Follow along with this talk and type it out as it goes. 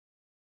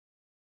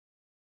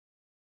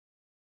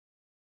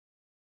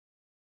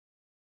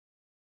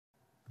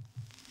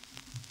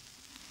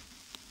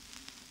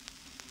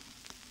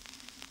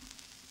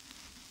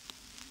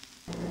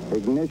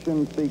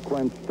Ignition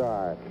sequence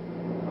start.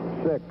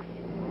 6,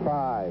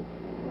 5,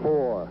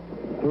 4,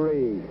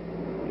 3,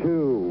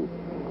 2,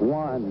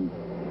 1,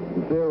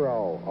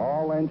 0.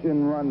 All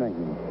engine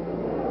running.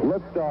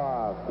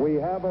 Liftoff. We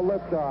have a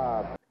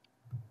liftoff.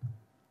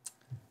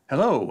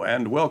 Hello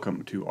and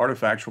welcome to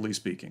Artifactually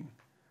Speaking.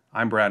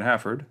 I'm Brad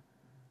Hafford,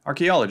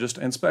 archaeologist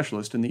and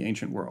specialist in the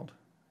ancient world.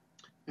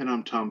 And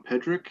I'm Tom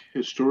Pedrick,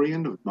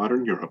 historian of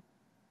modern Europe.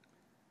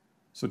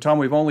 So Tom,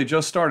 we've only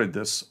just started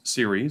this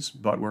series,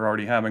 but we're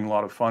already having a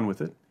lot of fun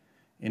with it.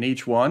 In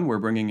each one, we're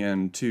bringing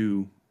in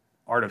 2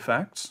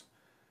 artifacts,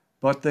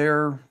 but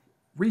they're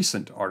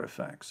recent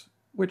artifacts,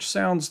 which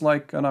sounds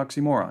like an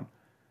oxymoron,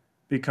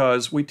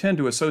 because we tend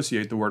to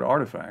associate the word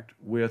artifact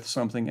with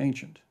something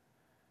ancient.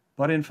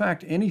 But in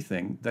fact,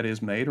 anything that is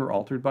made or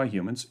altered by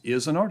humans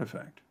is an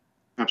artifact.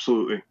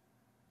 Absolutely.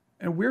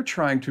 And we're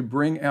trying to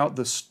bring out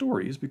the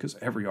stories, because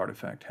every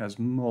artifact has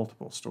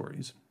multiple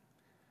stories,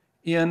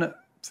 in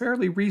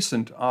fairly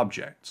recent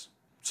objects.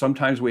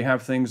 Sometimes we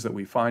have things that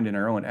we find in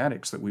our own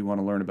attics that we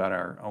want to learn about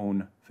our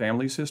own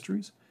family's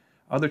histories.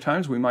 Other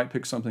times we might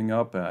pick something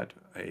up at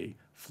a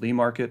flea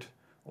market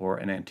or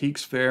an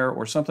antiques fair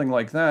or something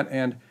like that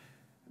and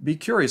be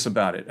curious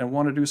about it and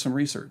want to do some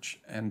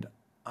research. And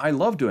I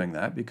love doing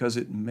that because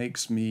it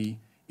makes me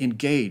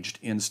engaged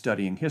in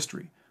studying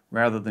history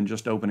rather than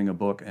just opening a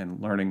book and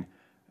learning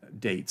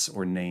dates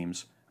or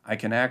names. I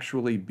can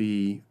actually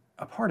be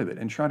a part of it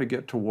and try to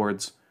get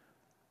towards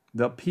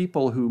the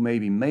people who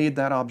maybe made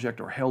that object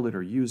or held it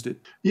or used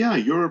it. Yeah,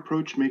 your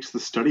approach makes the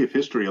study of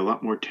history a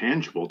lot more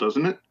tangible,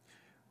 doesn't it?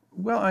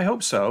 Well, I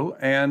hope so.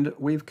 And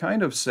we've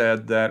kind of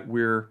said that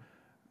we're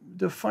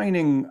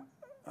defining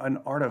an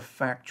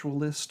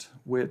artifactualist,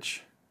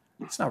 which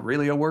it's not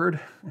really a word.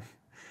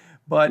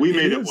 But we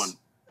made it one.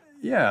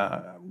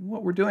 Yeah,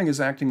 what we're doing is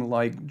acting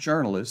like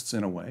journalists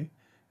in a way,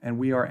 and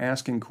we are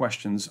asking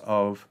questions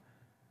of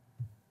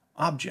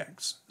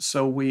objects.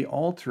 So we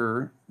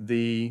alter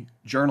the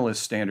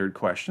journalist standard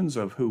questions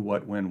of who,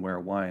 what, when, where,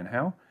 why, and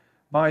how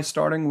by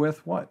starting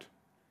with what.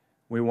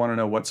 We want to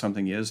know what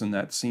something is, and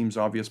that seems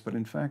obvious, but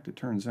in fact it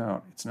turns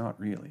out it's not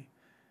really.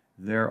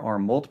 There are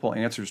multiple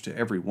answers to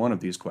every one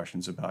of these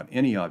questions about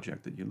any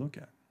object that you look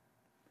at.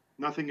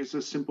 Nothing is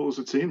as simple as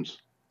it seems.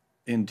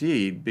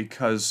 Indeed,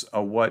 because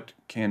what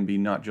can be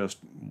not just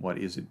what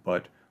is it,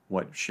 but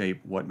what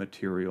shape, what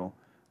material,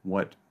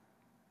 what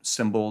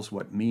symbols,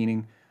 what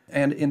meaning.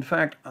 And in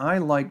fact, I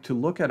like to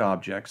look at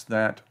objects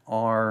that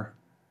are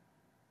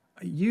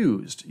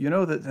used,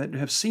 that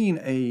have seen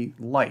a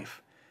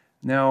life.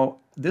 Now,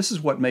 this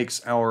is what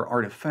makes our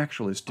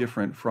artifactualist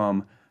different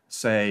from,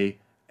 say,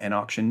 an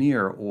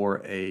auctioneer or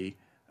an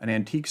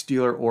antiques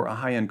dealer or a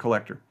high-end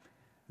collector.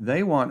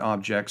 They want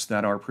objects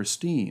that are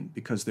pristine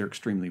because they're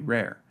extremely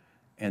rare.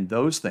 And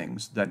those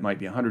things that might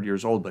be 100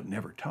 years old but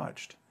never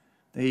touched,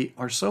 they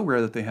are so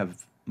rare that they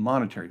have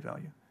monetary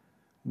value.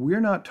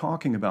 We're not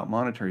talking about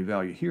monetary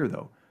value here,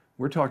 though.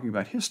 We're talking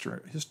about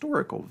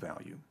historical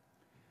value.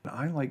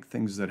 I like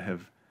things that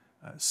have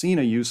seen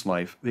a use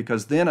life,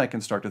 because then I can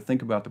start to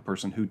think about the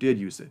person who did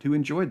use it, who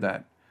enjoyed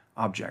that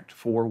object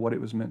for what it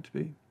was meant to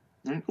be.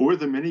 Or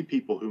the many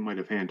people who might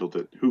have handled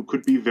it, who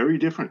could be very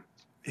different.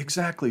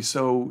 Exactly.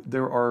 So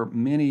there are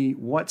many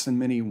whats and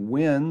many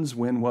whens.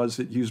 When was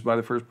it used by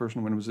the first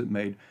person? When was it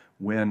made?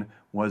 When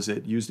was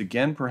it used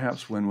again,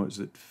 perhaps? When was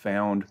it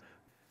found?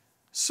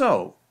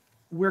 So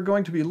we're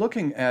going to be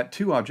looking at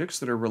 2 objects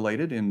that are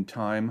related in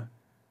time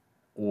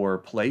or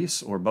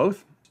place or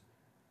both.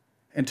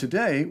 And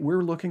today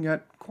we're looking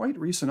at quite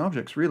recent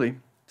objects, really,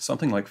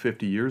 something like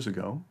 50 years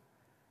ago.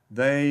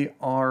 They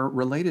are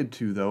related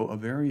to, though, a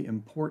very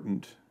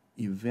important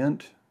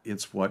event.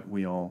 It's what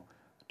we all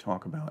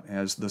talk about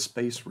as the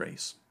space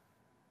race.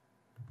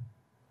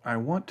 I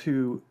want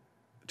to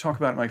talk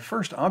about my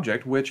first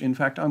object, which in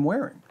fact I'm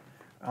wearing.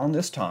 On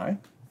this tie,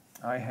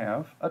 I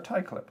have a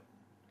tie clip.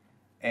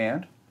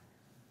 And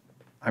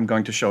I'm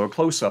going to show a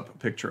close-up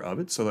picture of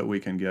it so that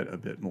we can get a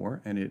bit more,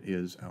 and it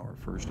is our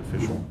first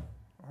official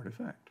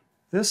artifact.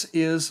 This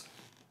is,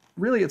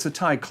 really it's a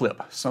tie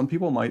clip. Some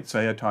people might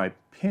say a tie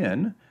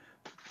pin,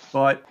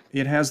 but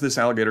it has this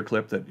alligator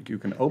clip that you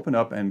can open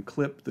up and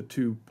clip the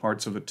 2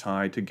 parts of a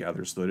tie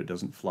together so that it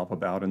doesn't flop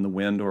about in the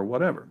wind or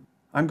whatever.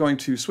 I'm going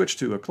to switch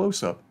to a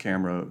close-up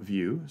camera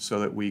view so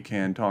that we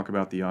can talk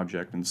about the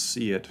object and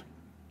see it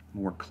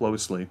more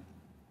closely.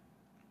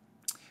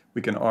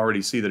 We can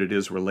already see that it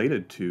is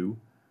related to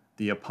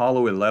the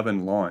Apollo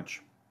 11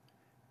 launch.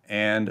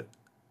 And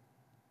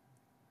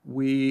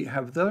we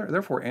have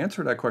therefore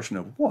answered that question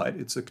of what.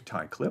 It's a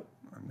tie clip.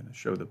 I'm going to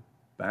show the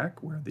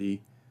back where the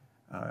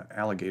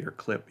alligator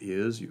clip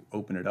is. You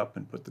open it up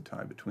and put the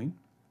tie between.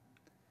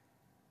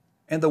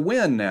 And the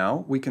when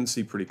now we can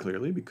see pretty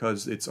clearly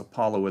because it's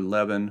Apollo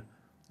 11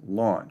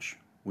 launch,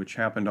 which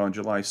happened on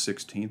July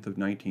 16th of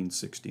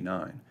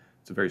 1969.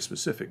 It's a very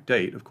specific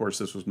date. Of course,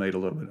 this was made a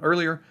little bit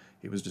earlier.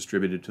 It was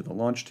distributed to the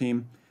launch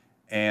team.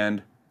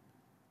 And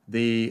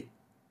the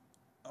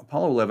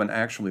Apollo 11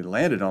 actually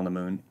landed on the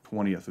moon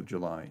 20th of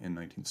July in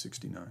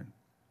 1969.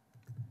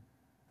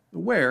 The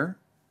where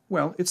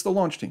Well, it's the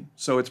launch team.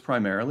 So it's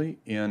primarily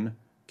in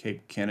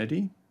Cape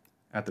Kennedy.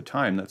 At the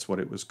time, that's what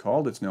it was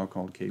called. It's now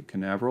called Cape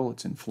Canaveral.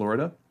 It's in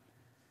Florida.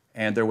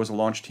 And there was a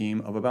launch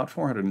team of about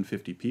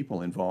 450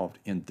 people involved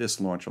in this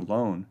launch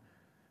alone.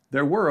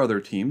 There were other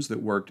teams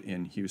that worked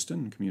in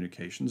Houston in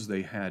communications.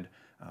 They had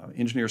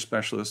engineer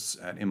specialists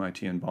at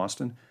MIT and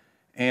Boston.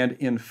 And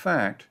in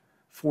fact,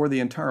 for the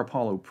entire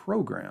Apollo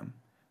program,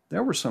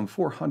 there were some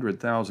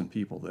 400,000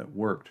 people that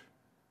worked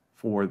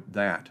for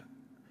that.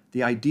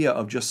 The idea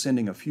of just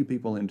sending a few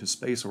people into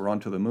space or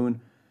onto the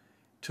moon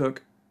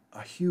took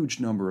a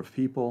huge number of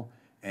people,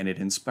 and it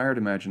inspired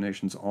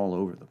imaginations all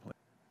over the place.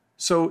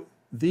 So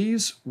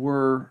these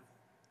were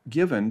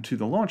given to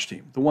the launch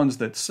team. The ones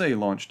that say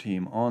launch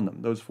team on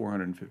them, those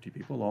 450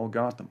 people all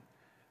got them.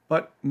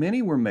 But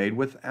many were made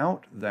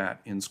without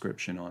that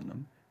inscription on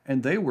them,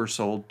 and they were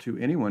sold to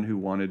anyone who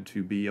wanted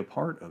to be a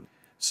part of it.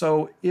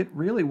 So it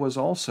really was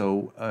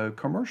also a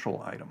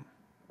commercial item.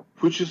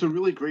 Which is a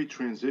really great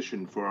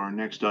transition for our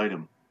next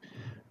item.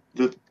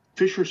 The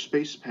Fisher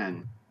Space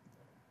Pen,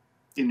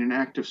 in an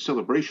act of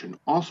celebration,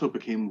 also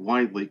became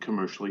widely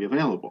commercially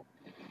available.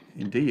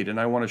 Indeed, and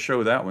I want to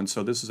show that one.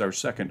 So this is our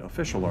second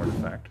official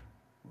artifact.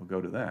 We'll go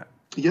to that.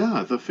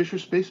 Yeah, the Fisher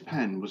Space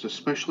Pen was a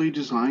specially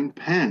designed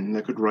pen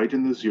that could write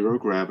in the zero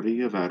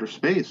gravity of outer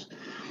space.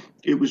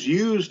 It was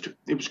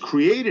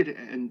created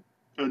and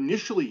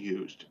initially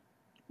used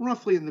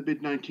roughly in the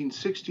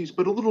mid-1960s,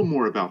 but a little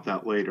more about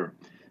that later.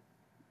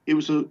 It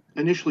was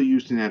initially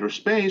used in outer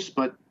space,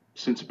 but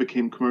since it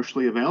became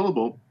commercially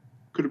available,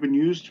 could have been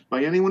used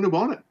by anyone who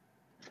bought it.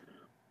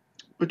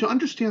 But to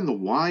understand the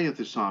why of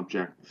this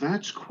object,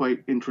 that's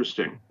quite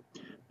interesting,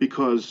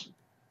 because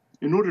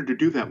in order to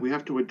do that, we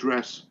have to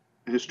address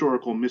a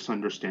historical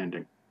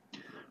misunderstanding.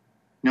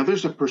 Now,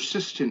 there's a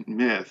persistent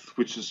myth,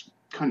 which is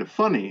kind of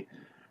funny,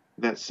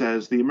 that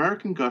says the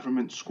American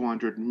government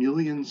squandered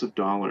millions of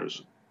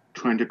dollars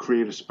trying to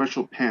create a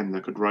special pen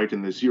that could write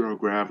in the zero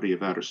gravity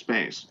of outer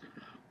space.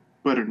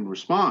 But in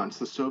response,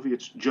 the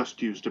Soviets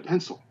just used a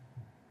pencil.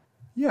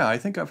 Yeah, I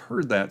think I've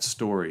heard that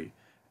story.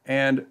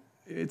 And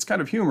it's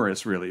kind of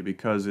humorous, really,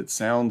 because it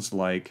sounds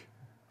like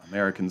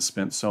Americans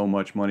spent so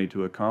much money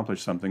to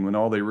accomplish something when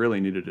all they really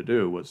needed to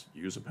do was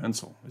use a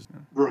pencil, isn't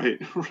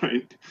it?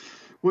 Right.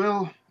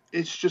 Well,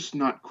 it's just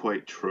not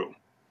quite true.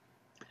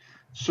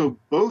 So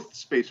both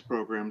space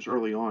programs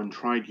early on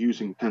tried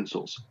using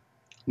pencils.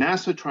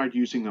 NASA tried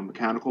using a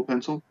mechanical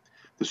pencil.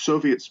 The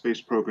Soviet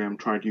space program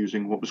tried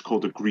using what was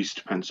called a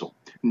greased pencil.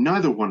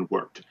 Neither one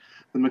worked.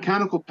 The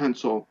mechanical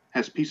pencil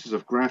has pieces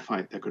of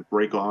graphite that could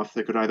break off.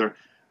 They could either,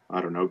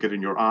 get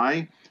in your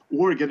eye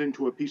or get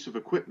into a piece of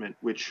equipment,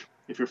 which,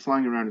 if you're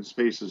flying around in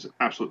space, is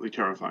absolutely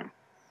terrifying.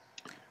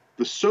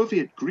 The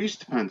Soviet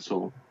greased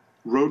pencil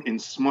wrote in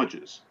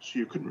smudges, so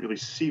you couldn't really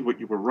see what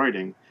you were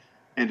writing,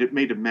 and it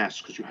made a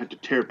mess because you had to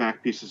tear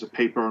back pieces of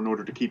paper in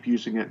order to keep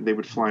using it, and they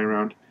would fly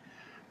around.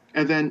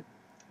 And then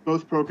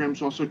both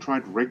programs also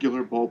tried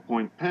regular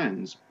ballpoint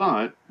pens,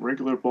 but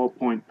regular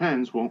ballpoint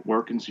pens won't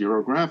work in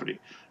zero gravity.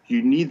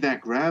 You need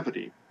that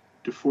gravity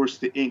to force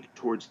the ink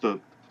towards the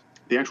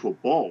actual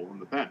ball on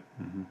the pen.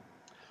 Mm-hmm.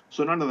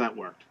 So none of that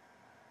worked.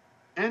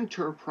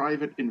 Enter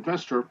private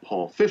investor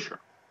Paul Fisher.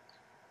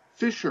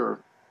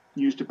 Fisher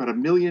used about $1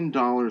 million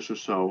or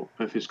so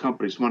of his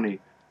company's money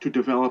to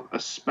develop a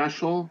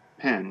special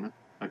pen,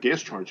 a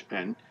gas charged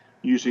pen,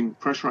 using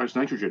pressurized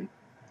nitrogen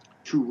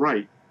to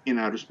write in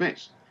outer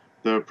space.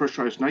 The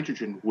pressurized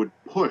nitrogen would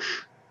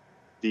push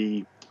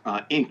the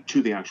ink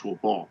to the actual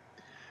ball.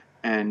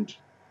 And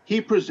he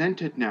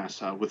presented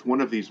NASA with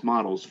one of these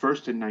models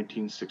first in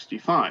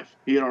 1965.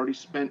 He had already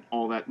spent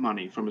all that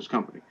money from his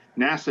company.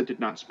 NASA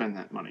did not spend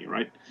that money,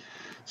 right?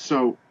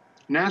 So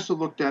NASA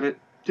looked at it,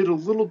 did a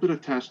little bit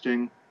of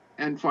testing,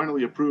 and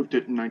finally approved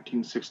it in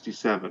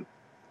 1967.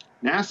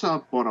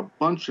 NASA bought a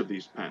bunch of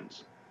these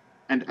pens.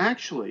 And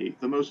actually,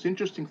 the most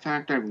interesting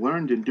fact I've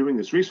learned in doing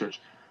this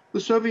research, the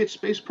Soviet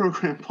space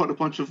program bought a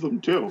bunch of them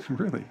too.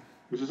 Really?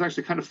 Which is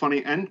actually kind of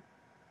funny and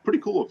pretty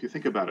cool if you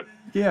think about it.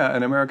 Yeah,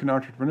 an American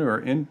entrepreneur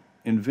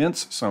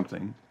invents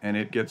something, and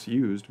it gets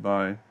used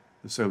by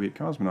the Soviet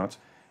cosmonauts,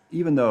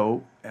 even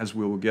though, as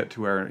we will get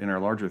to in our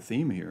larger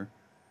theme here,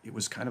 it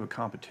was kind of a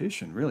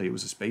competition, really. It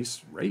was a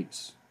space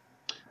race.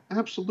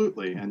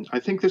 Absolutely. And I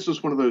think this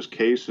is one of those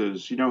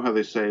cases, you know how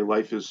they say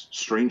life is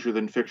stranger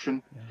than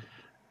fiction? Yeah.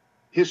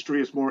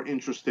 History is more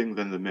interesting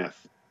than the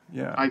myth.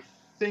 Yeah.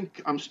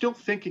 I'm still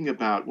thinking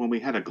about when we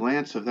had a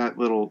glance of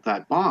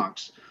that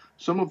box,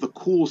 some of the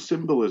cool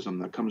symbolism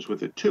that comes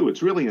with it too.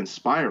 It's really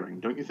inspiring,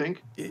 don't you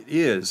think? It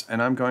is,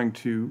 and I'm going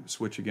to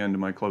switch again to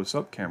my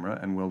close-up camera,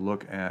 and we'll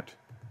look at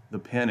the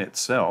pen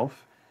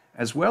itself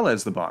as well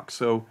as the box.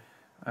 So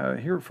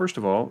here, first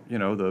of all,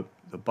 the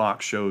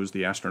box shows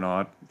the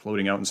astronaut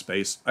floating out in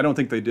space. I don't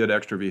think they did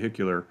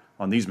extravehicular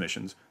on these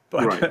missions,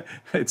 but right.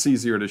 It's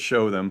easier to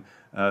show them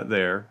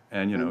there.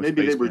 And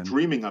maybe they were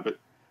dreaming of it.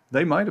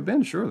 They might have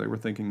been, sure. They were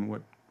thinking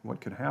what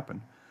could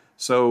happen.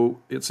 So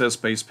it says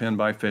Space Pen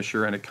by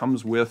Fisher, and it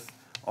comes with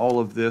all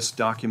of this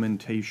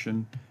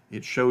documentation.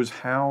 It shows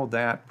how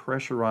that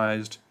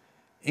pressurized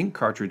ink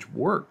cartridge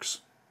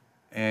works.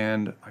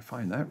 And I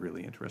find that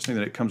really interesting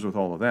that it comes with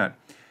all of that.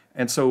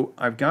 And so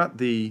I've got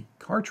the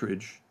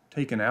cartridge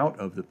taken out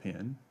of the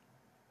pen,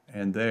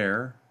 and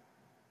there,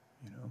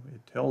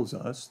 it tells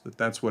us that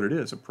that's what it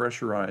is, a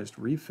pressurized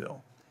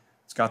refill.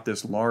 It's got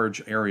this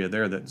large area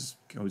there that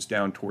goes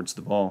down towards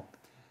the ball.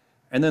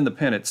 And then the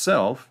pen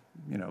itself,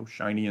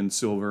 shiny and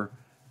silver,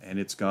 and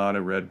it's got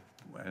a red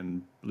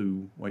and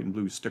blue, white and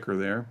blue sticker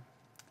there.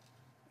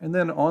 And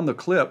then on the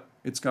clip,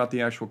 it's got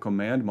the actual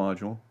command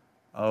module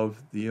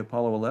of the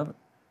Apollo 11.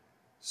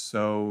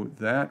 So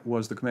that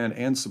was the command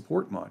and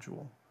support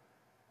module.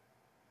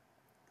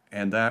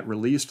 And that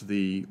released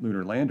the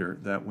lunar lander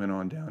that went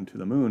on down to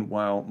the moon,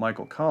 while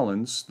Michael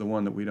Collins, the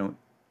one that we don't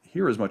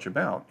hear as much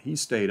about, he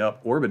stayed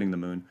up orbiting the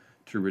moon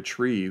to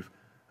retrieve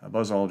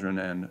Buzz Aldrin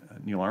and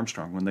Neil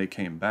Armstrong when they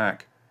came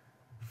back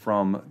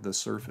from the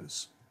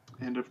surface.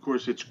 And of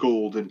course, it's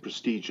gold and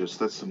prestigious.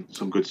 That's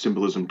some good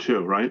symbolism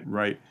too, right?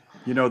 Right.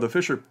 The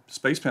Fisher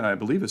space pen, I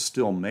believe, is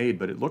still made,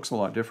 but it looks a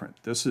lot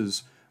different. This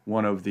is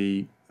one of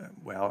the,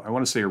 I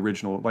want to say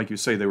original. Like you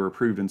say, they were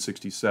approved in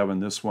 67.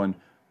 This one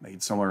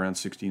made somewhere around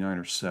 69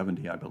 or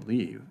 70, I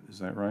believe. Is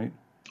that right?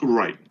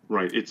 Right.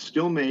 It's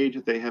still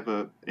made. They have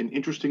an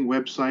interesting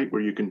website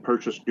where you can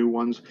purchase new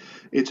ones.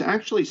 It's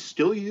actually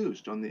still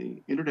used on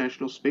the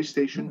International Space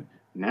Station.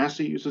 Really?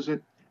 NASA uses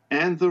it,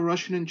 and the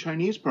Russian and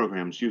Chinese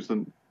programs use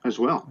them as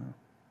well.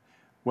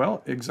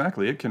 Well,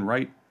 exactly. It can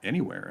write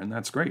anywhere, and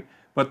that's great.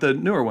 But the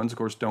newer ones, of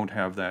course, don't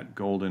have that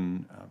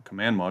golden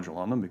command module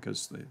on them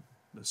because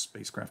the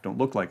spacecraft don't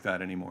look like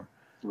that anymore.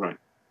 Right.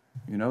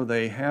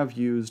 They have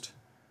used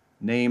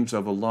names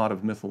of a lot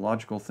of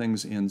mythological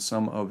things in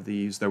some of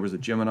these. There was a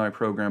Gemini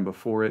program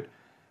before it,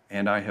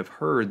 and I have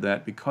heard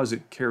that because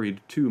it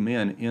carried two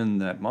men in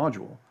that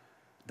module,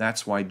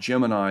 that's why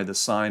Gemini, the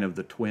sign of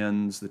the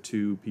twins, the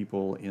two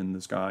people in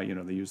the sky,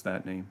 they use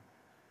that name.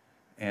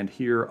 And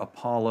here,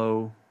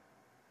 Apollo,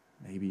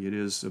 maybe it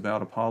is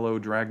about Apollo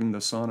dragging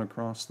the sun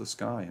across the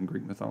sky in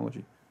Greek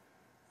mythology.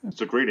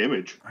 It's a great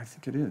image. I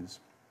think it is.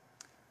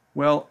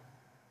 Well,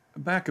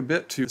 back a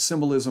bit to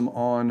symbolism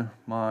on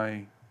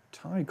my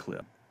tie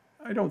clip.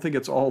 I don't think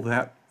it's all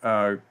that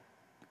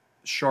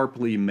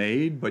sharply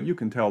made, but you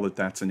can tell that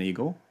that's an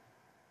eagle.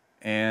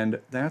 And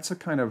that's a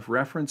kind of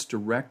reference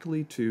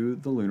directly to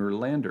the lunar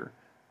lander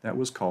that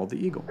was called the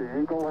Eagle.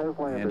 The Eagle has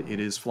landed. And it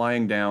is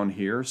flying down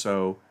here,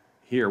 so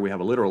here we have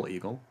a literal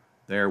eagle.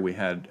 There we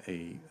had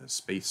a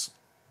space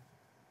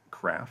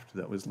craft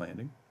that was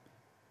landing.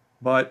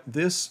 But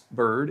this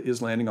bird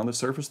is landing on the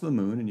surface of the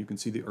moon, and you can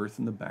see the Earth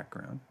in the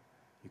background.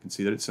 You can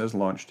see that it says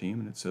Launch Team,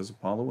 and it says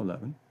Apollo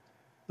 11.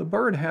 The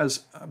bird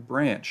has a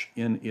branch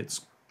in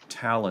its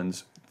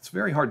talons. It's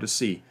very hard to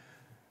see,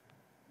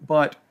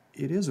 but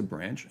it is a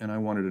branch, and I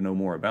wanted to know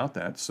more about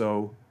that.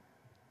 So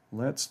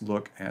let's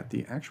look at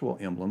the actual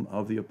emblem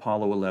of the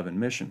Apollo 11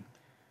 mission.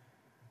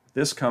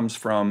 This comes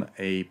from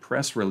a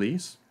press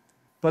release,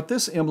 but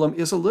this emblem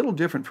is a little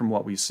different from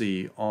what we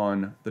see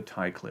on the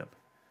tie clip.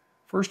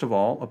 First of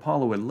all,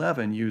 Apollo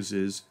 11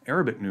 uses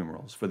Arabic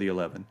numerals for the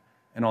 11,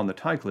 and on the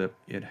tie clip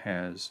it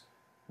has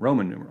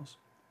Roman numerals.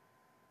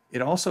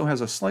 It also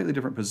has a slightly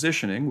different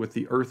positioning with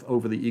the Earth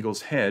over the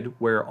Eagle's head,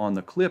 where on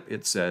the clip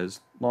it says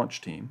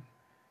Launch Team,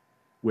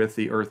 with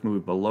the Earth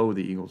moved below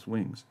the Eagle's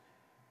wings.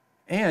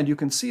 And you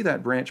can see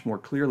that branch more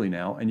clearly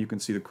now, and you can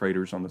see the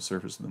craters on the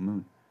surface of the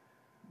moon.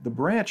 The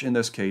branch in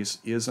this case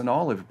is an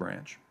olive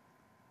branch,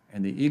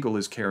 and the Eagle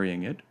is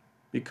carrying it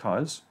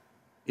because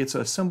it's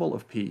a symbol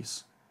of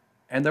peace.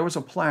 And there was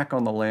a plaque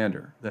on the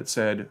lander that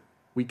said,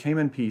 "We came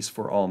in peace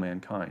for all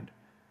mankind."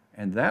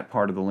 And that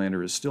part of the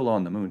lander is still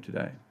on the moon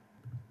today.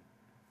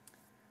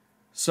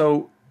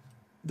 So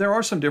there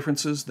are some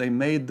differences. They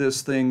made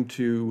this thing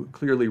to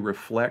clearly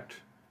reflect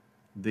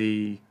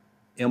the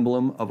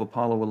emblem of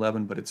Apollo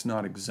 11, but it's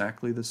not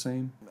exactly the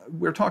same.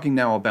 We're talking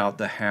now about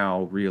the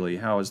how, really.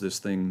 How is this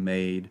thing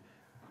made?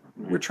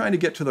 We're trying to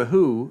get to the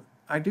who.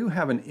 I do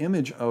have an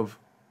image of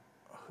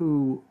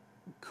who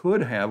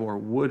could have or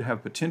would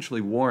have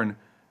potentially worn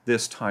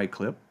this tie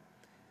clip.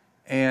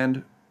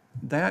 And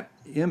that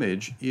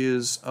image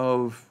is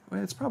of,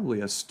 well, it's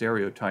probably a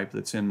stereotype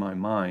that's in my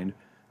mind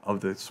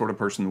of the sort of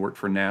person who worked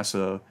for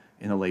NASA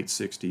in the late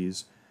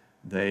 60s.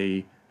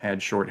 They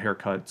had short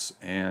haircuts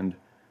and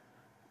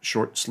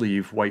short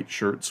sleeve white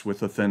shirts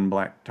with a thin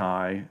black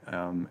tie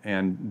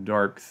and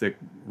dark thick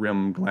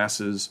rim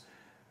glasses.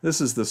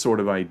 This is the sort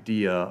of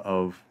idea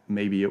of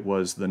maybe it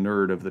was the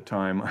nerd of the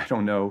time. I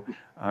don't know.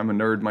 I'm a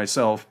nerd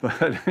myself,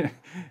 but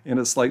in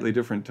a slightly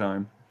different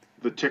time.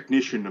 The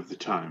technician of the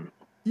time.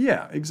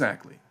 Yeah,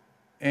 exactly.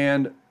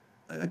 And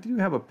I do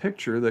have a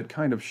picture that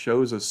kind of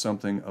shows us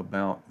something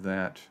about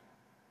that.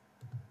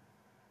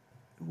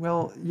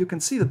 Well, you can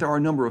see that there are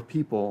a number of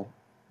people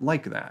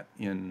like that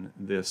in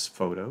this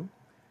photo.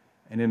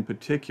 And in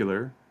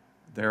particular,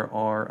 there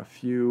are a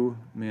few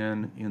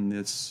men in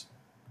this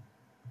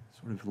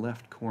sort of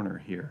left corner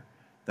here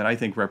that I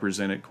think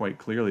represent it quite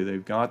clearly.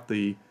 They've got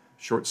the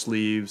short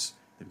sleeves,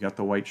 they've got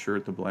the white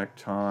shirt, the black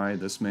tie,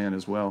 this man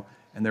as well,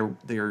 and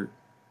they're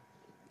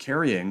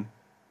carrying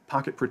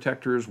pocket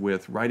protectors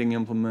with writing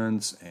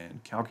implements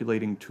and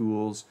calculating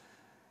tools.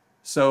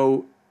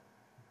 So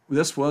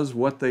this was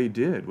what they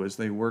did, was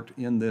they worked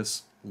in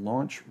this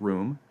launch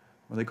room,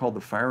 what they called the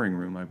firing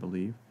room, I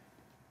believe.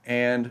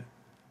 And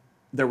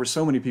there were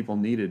so many people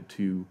needed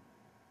to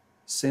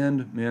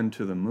send men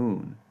to the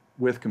moon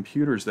with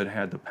computers that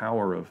had the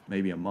power of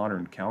maybe a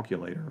modern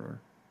calculator or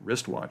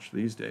wristwatch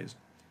these days.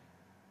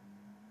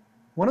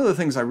 One of the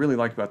things I really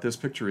like about this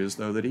picture is,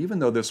 though, that even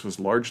though this was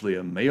largely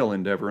a male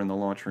endeavor in the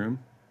launch room,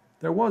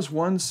 there was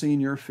one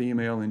senior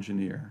female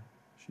engineer.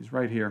 She's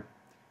right here.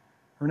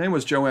 Her name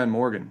was Joanne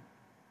Morgan,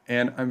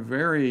 and I'm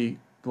very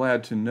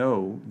glad to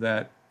know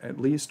that at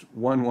least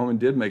one woman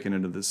did make it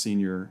into the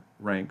senior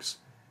ranks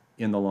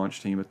in the launch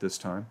team at this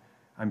time.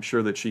 I'm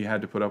sure that she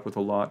had to put up with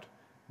a lot,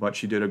 but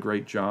she did a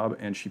great job,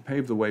 and she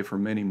paved the way for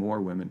many more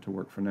women to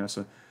work for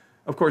NASA.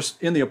 Of course,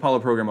 in the Apollo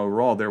program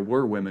overall, there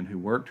were women who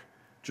worked,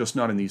 just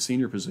not in these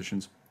senior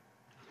positions.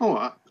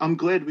 Oh, I'm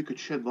glad we could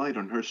shed light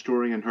on her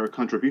story and her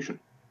contribution.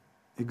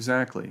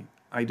 Exactly.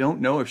 I don't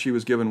know if she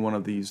was given one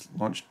of these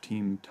launch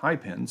team tie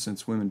pins,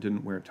 since women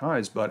didn't wear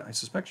ties, but I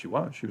suspect she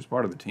was. She was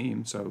part of the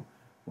team, so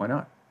why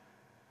not?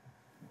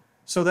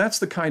 So that's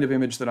the kind of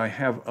image that I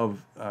have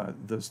of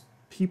the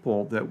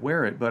people that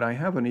wear it, but I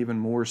have an even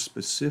more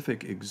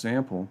specific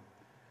example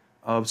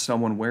of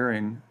someone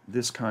wearing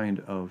this kind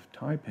of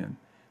tie pin.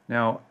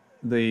 Now,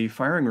 the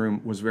firing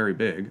room was very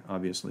big,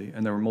 obviously,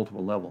 and there were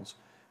multiple levels.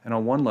 And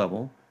on one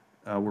level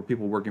were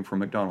people working for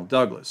McDonnell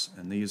Douglas,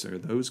 and these are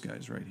those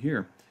guys right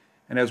here.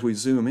 And as we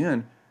zoom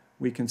in,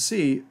 we can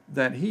see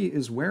that he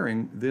is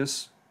wearing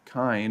this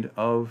kind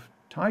of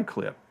tie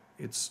clip.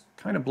 It's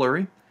kind of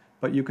blurry,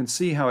 but you can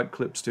see how it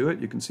clips to it.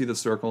 You can see the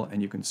circle,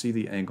 and you can see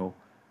the angle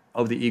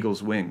of the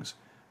eagle's wings.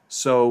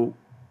 So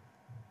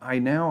I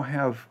now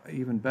have an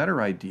even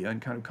better idea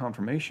and kind of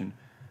confirmation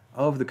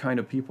of the kind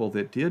of people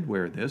that did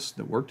wear this,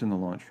 that worked in the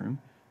launch room,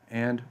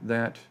 and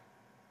that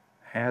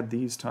had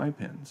these tie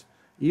pins.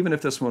 Even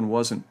if this one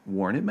wasn't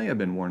worn, it may have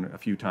been worn a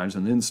few times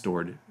and then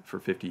stored for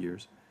 50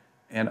 years.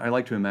 And I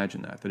like to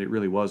imagine that it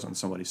really was on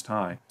somebody's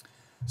tie.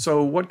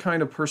 So what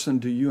kind of person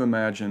do you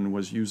imagine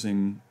was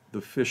using the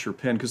Fisher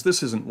pin? Because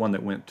this isn't one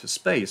that went to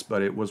space,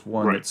 but it was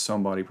one that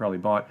somebody probably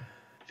bought.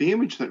 The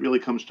image that really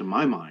comes to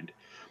my mind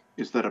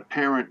is that a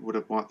parent would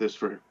have bought this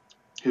for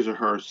his or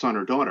her son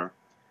or daughter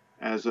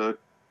as a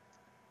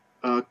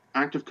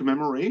act of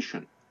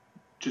commemoration,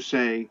 to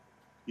say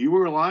you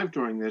were alive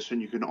during this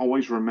and you can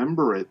always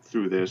remember it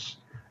through this.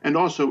 And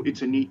also,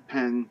 it's a neat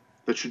pen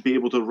that should be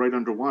able to write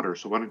underwater,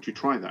 so why don't you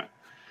try that?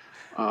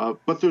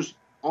 But there's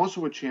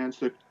also a chance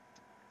that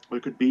there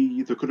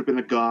could have been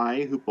a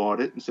guy who bought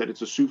it and said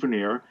it's a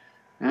souvenir,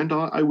 and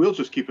I will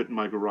just keep it in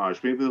my garage.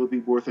 Maybe it'll be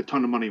worth a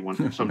ton of money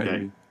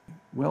someday.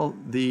 Well,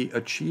 the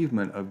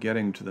achievement of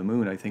getting to the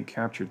moon, I think,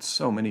 captured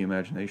so many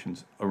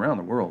imaginations around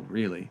the world,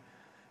 really.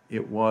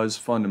 It was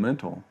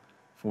fundamental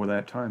for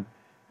that time.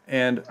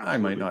 And Absolutely. I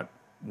might not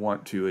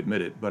want to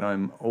admit it, but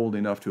I'm old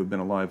enough to have been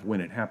alive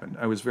when it happened.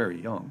 I was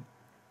very young.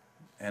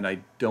 And I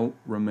don't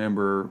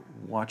remember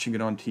watching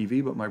it on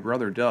TV, but my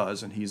brother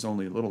does, and he's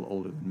only a little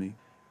older than me.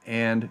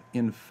 And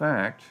in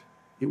fact,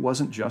 it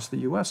wasn't just the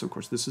U.S. Of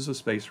course, this is a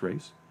space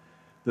race.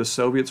 The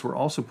Soviets were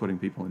also putting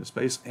people into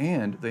space,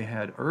 and they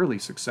had early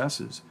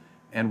successes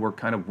and were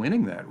kind of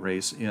winning that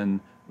race in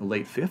the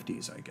late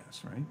 50s, I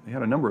guess, right? They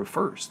had a number of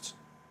firsts.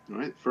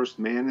 Right, first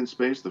man in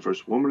space, the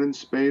first woman in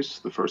space,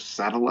 the first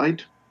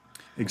satellite.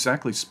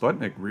 Exactly.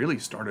 Sputnik really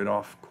started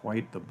off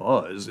quite the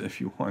buzz,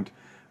 if you want.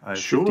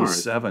 Sure.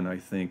 57, I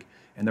think.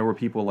 And there were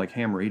people like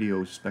ham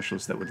radio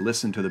specialists that would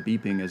listen to the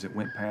beeping as it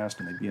went past,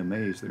 and they'd be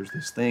amazed. There's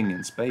this thing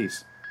in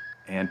space,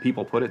 and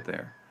people put it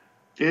there.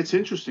 It's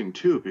interesting,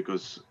 too,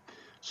 because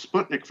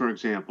Sputnik, for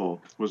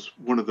example, was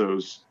one of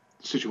those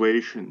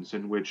situations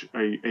in which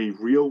a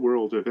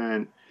real-world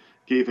event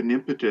gave an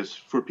impetus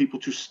for people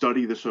to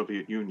study the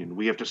Soviet Union.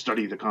 We have to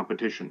study the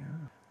competition.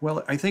 Yeah.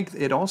 Well, I think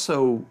it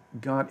also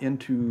got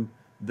into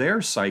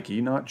their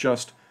psyche, not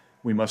just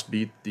we must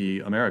beat the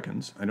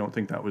Americans. I don't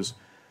think that was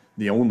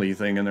the only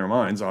thing in their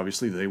minds.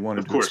 Obviously, they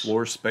wanted to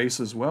explore space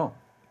as well.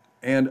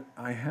 And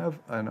I have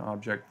an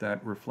object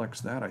that reflects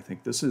that, I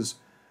think. This is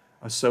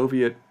a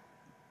Soviet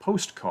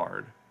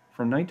postcard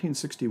from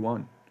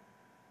 1961.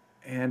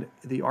 And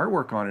the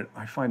artwork on it,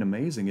 I find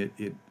amazing.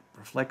 It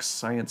reflects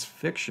science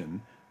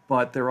fiction,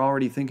 but they're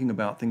already thinking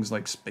about things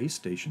like space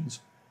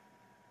stations.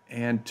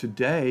 And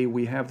today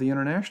we have the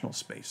International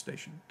Space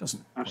Station. It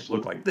doesn't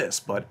look like this,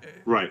 but...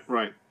 Right.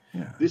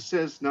 Yeah. This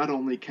says not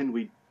only can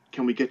we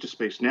get to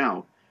space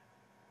now,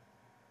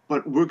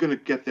 but we're going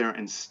to get there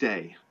and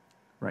stay.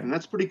 Right. And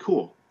that's pretty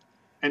cool.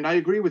 And I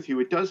agree with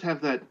you. It does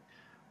have that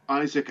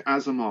Isaac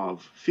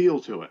Asimov feel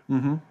to it.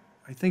 Mm-hmm.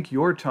 I think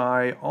your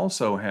tie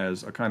also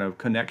has a kind of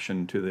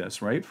connection to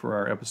this, right, for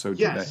our episode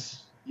today?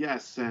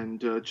 Yes.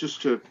 And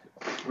just to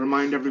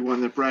remind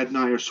everyone that Brad and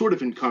I are sort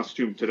of in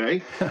costume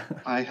today,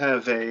 I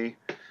have a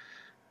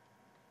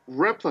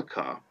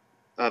replica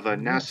of a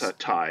NASA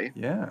tie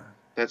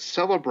that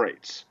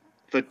celebrates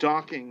the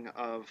docking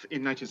of,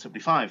 in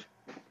 1975,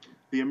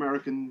 the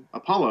American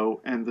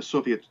Apollo and the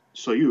Soviet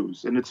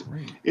Soyuz. And it's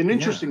Great. an Yeah.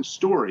 interesting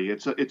story.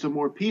 It's a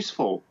more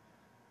peaceful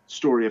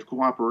story of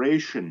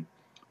cooperation.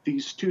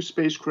 These two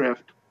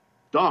spacecraft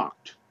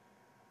docked,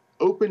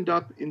 opened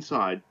up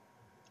inside,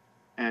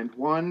 and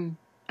one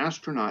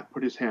astronaut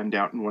put his hand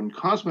out and one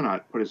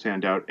cosmonaut put his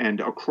hand out, and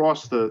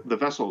across the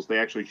vessels they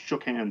actually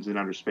shook hands in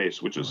outer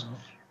space, which is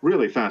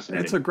really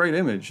fascinating. It's a great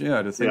image,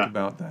 yeah, to think Yeah.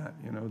 about that,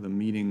 you know, the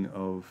meeting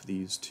of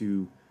these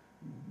two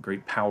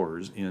great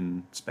powers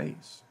in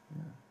space.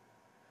 Yeah.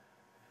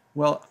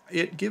 Well,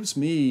 it gives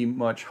me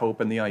much hope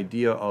in the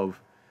idea of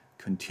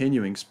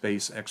continuing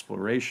space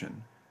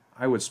exploration.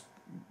 I was,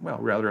 well,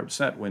 rather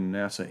upset when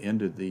NASA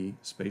ended the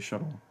space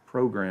shuttle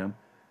program,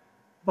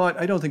 but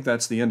I don't think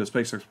that's the end of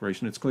space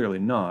exploration. It's clearly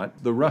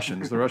not. The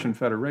Russians, the Russian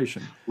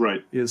Federation,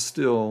 Right. is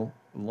still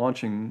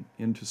launching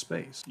into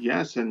space.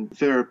 Yes, and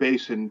their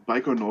base in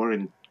Baikonur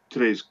in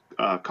today's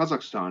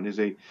Kazakhstan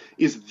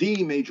is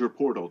the major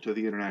portal to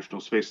the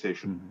International Space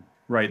Station.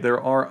 Right, there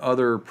are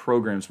other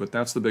programs, but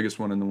that's the biggest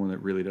one and the one that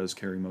really does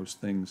carry most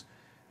things.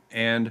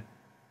 And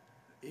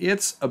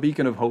it's a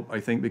beacon of hope, I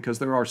think, because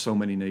there are so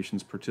many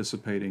nations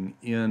participating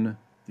in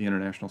the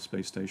International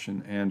Space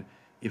Station. And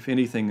if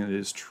anything that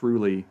is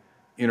truly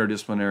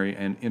interdisciplinary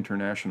and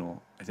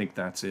international, I think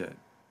that's it.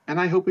 And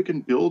I hope we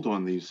can build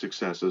on these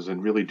successes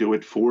and really do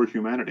it for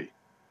humanity.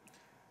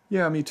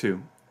 Yeah, me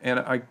too. And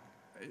I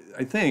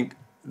think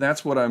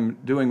that's what I'm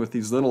doing with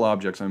these little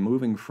objects. I'm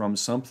moving from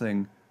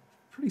something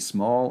pretty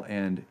small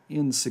and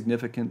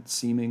insignificant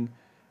seeming,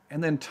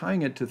 and then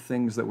tying it to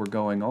things that were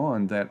going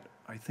on that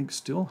I think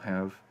still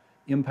have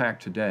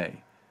impact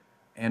today,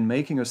 and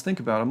making us think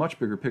about a much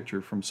bigger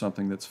picture from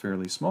something that's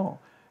fairly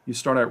small. You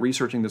start out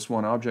researching this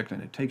one object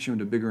and it takes you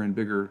into bigger and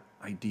bigger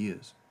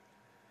ideas.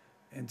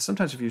 And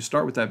sometimes if you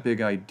start with that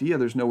big idea,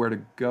 there's nowhere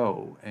to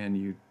go and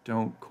you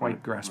don't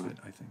quite grasp it,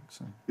 I think.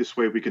 So This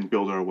way we can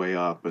build our way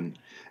up and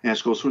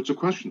ask all sorts of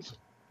questions.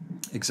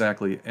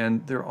 exactly.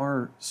 And there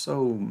are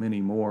so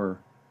many more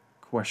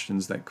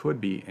questions that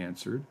could be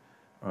answered,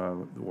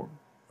 or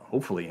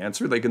hopefully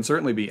answered. They can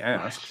certainly be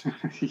asked.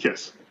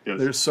 Yes.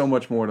 There's so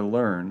much more to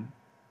learn,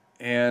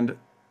 and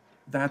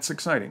that's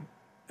exciting.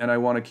 And I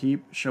want to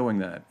keep showing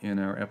that in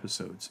our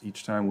episodes.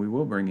 Each time we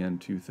will bring in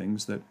two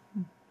things that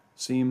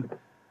seem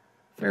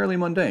fairly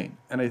mundane,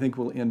 and I think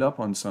we'll end up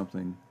on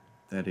something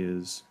that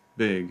is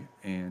big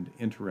and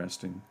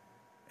interesting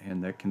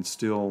and that can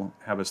still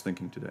have us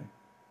thinking today.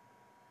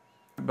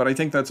 But I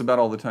think that's about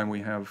all the time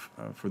we have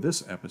for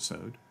this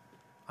episode.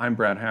 I'm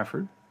Brad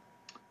Hafford.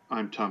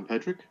 I'm Tom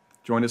Pedrick.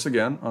 Join us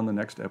again on the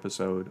next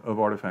episode of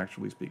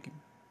Artifactually Speaking.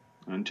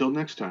 Until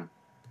next time.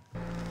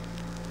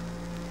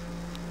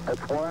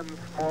 That's one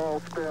small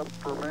step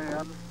for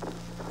man,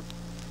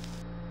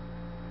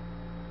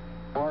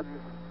 one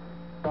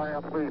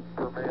giant leap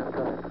for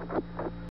mankind.